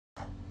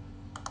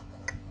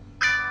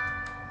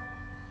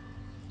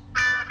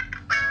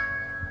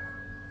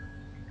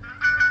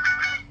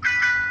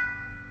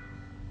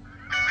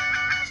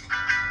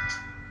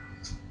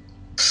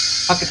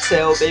I can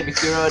tell, baby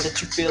girl, that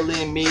you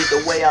feeling me.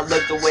 The way I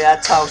look, the way I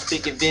talk,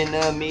 speaking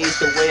Vietnamese.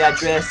 The way I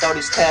dress, all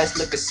these tats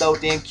looking so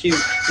damn cute.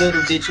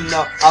 Little did you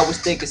know, I was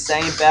thinking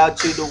same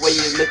about you. The way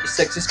you look, your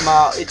sexy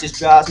smile, it just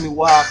drives me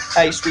wild.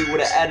 How you sweet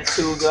with an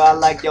attitude, girl, I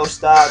like your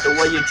style. The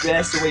way you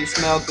dress, the way you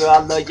smell, girl, I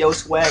love your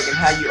swag. And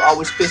how you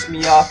always piss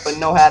me off, but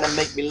know how to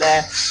make me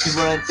laugh. You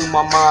running through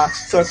my mind,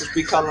 circles,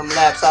 we call them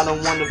laps. I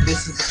don't want no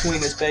distance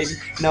between us, baby,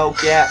 no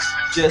gap.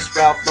 Just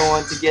route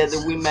flowing together,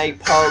 we make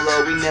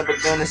polo. We never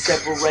gonna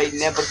separate,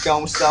 never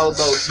going solo.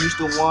 You's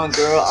the one,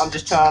 girl, I'm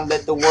just trying to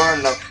let the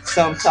world know.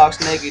 Some talks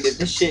negative,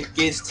 this shit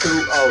gets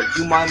too old.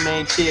 You my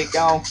main chick,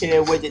 I don't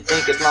care what you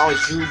think, as long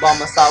as you by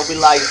my side, we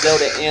like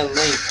Zelda and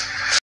Link.